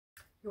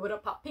Yo, what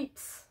up, Pop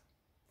Peeps?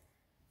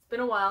 It's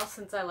been a while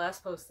since I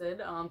last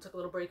posted. Took a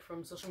little break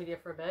from social media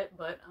for a bit,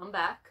 but I'm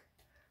back.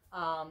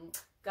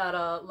 Got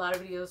a lot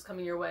of videos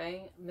coming your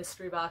way.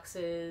 Mystery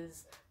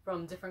boxes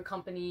from different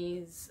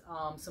companies,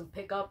 some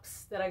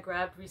pickups that I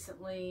grabbed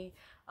recently,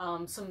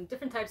 some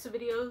different types of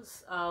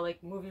videos,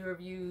 like movie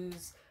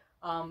reviews,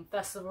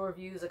 festival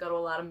reviews. I go to a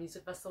lot of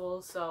music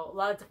festivals, so a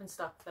lot of different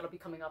stuff that'll be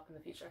coming up in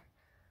the future.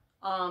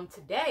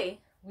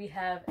 Today, we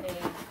have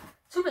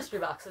two mystery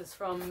boxes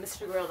from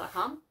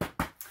mysterygrail.com.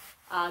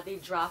 They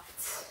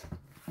dropped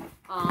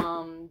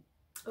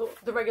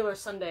the regular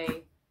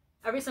Sunday.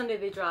 Every Sunday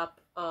they drop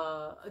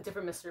a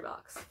different mystery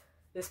box.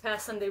 This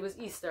past Sunday was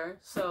Easter,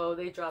 so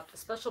they dropped a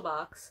special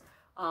box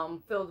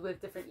filled with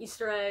different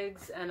Easter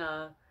eggs and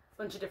a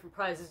bunch of different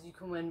prizes you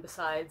can win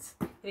besides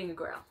hitting a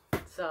Grail.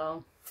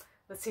 So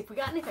let's see if we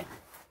got anything.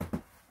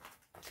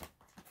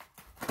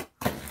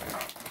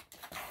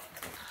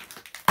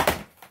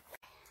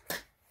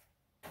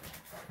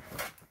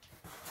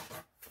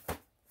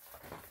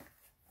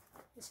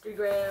 Mystery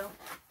Grail.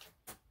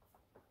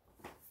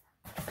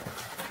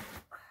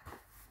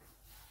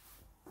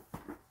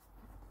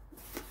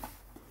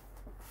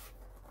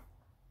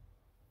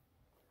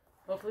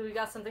 Hopefully we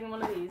got something in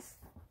one of these.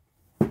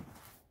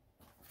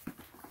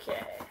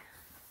 Okay.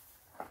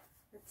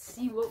 Let's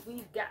see what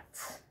we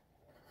got.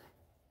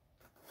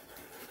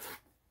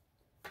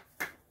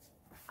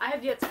 I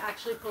have yet to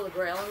actually pull a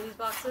Grail in these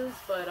boxes,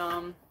 but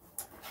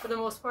for the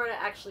most part I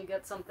actually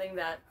get something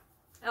that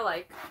I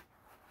like.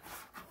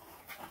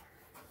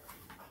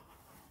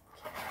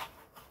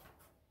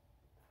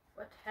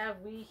 What have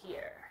we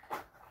here?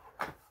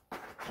 It's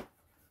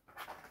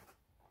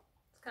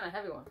kind of a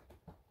heavy one.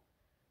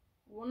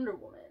 Wonder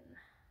Woman.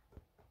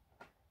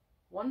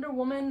 Wonder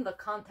Woman, the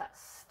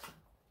contest.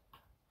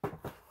 I've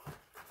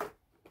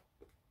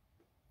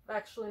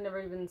actually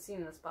never even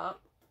seen this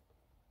pop.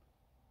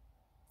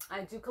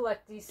 I do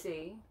collect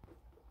DC.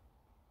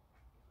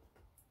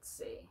 Let's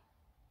see.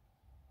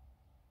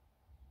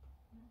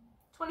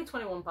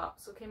 2021 pop,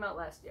 so it came out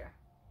last year.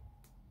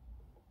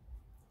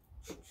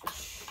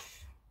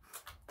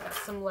 Got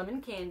some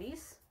lemon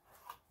candies.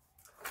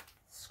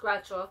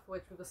 Scratch off,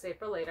 which we will save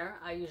for later.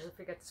 I usually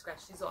forget to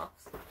scratch these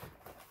off.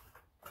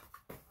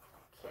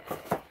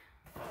 Okay.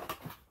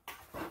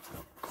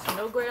 So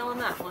no Grail on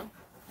that one.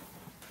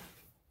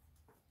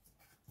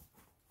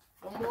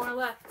 One more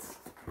left.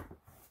 I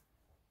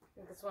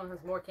think this one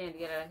has more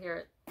candy in it. I hear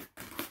it.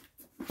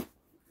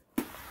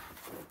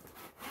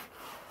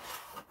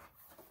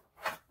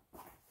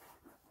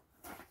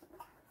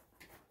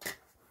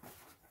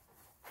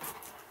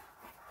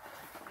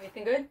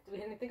 Anything good? Do we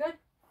hit anything good?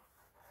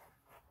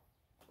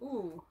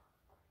 Ooh,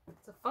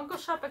 it's a Funko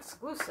Shop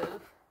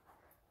exclusive.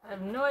 I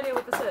have no idea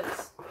what this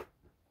is.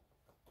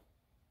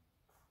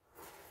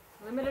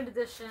 Limited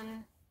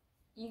edition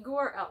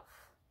Igor Elf.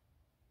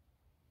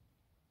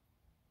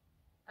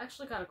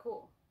 Actually kind of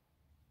cool.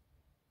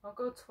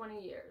 Funko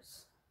 20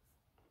 years.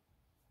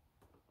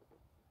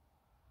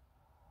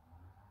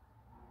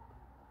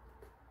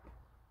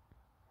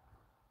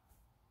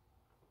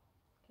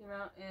 Came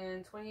out in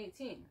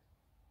 2018.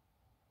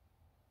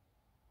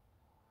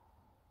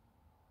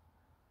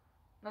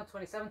 No,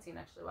 2017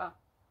 actually, wow.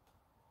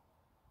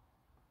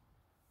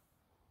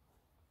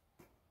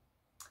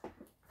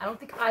 I don't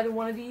think either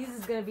one of these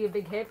is going to be a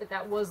big hit, but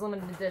that was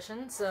limited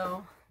edition,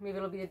 so maybe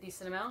it'll be a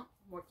decent amount.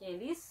 More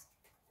candies.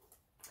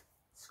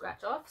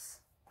 Scratch offs.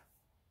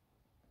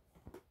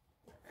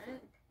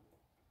 Alright.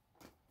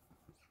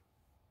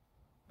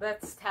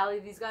 Let's tally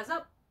these guys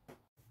up.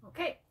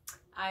 Okay,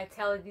 I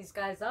tallied these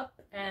guys up,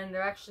 and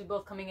they're actually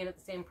both coming in at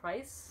the same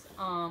price.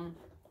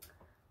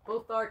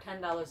 Both are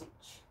 $10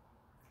 each.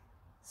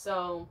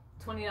 So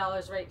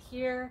 $20 right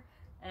here,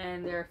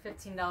 and they're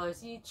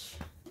 $15 each.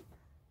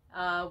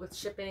 With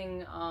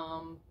shipping,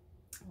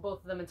 both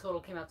of them in total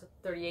came out to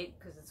 $38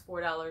 because it's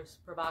 $4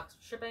 per box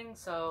for shipping.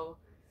 So,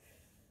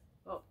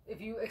 well,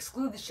 if you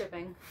exclude the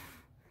shipping,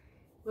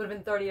 it would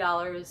have been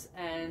 $30,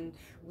 and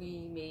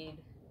we made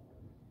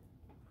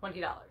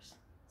 $20.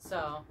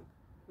 So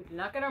we did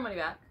not get our money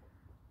back.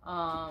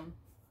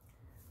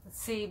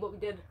 Let's see what we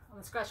did on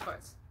the scratch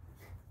cards.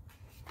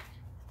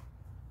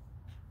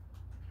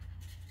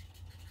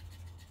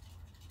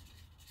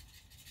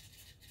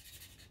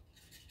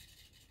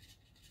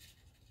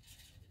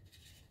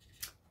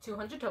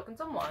 $200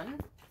 tokens on one.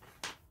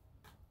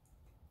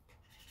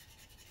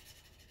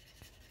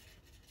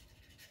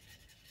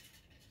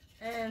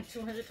 And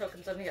 200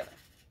 tokens on the other.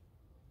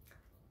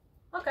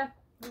 Okay,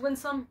 you win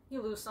some,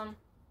 you lose some.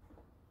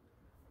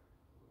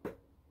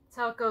 That's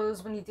how it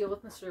goes when you deal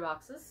with mystery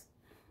boxes.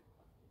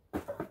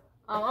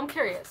 I'm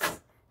curious,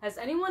 has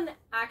anyone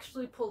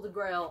actually pulled a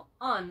Grail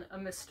on a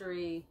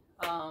mystery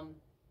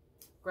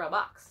Grail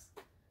box?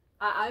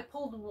 I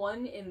pulled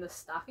one in the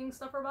stocking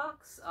stuffer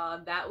box.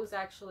 That was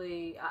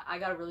actually, I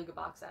got a really good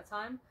box that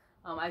time.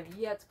 I've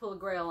yet to pull a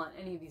Grail on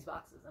any of these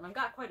boxes, and I've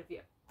got quite a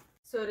few.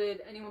 So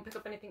did anyone pick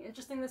up anything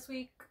interesting this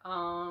week?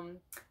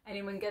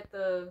 Anyone get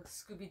the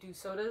Scooby-Doo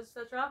sodas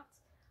that dropped?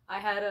 I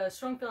had a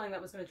strong feeling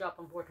that was going to drop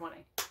on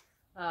 420.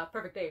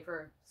 perfect day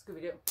for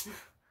Scooby-Doo.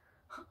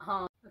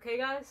 Okay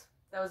guys,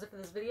 that was it for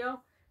this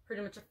video.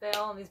 Pretty much a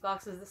fail on these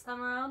boxes this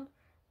time around,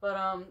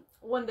 but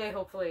one day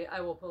hopefully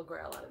I will pull a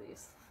Grail out of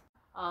these.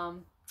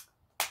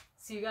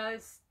 See you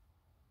guys.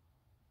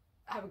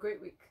 Have a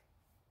great week.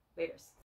 Laters.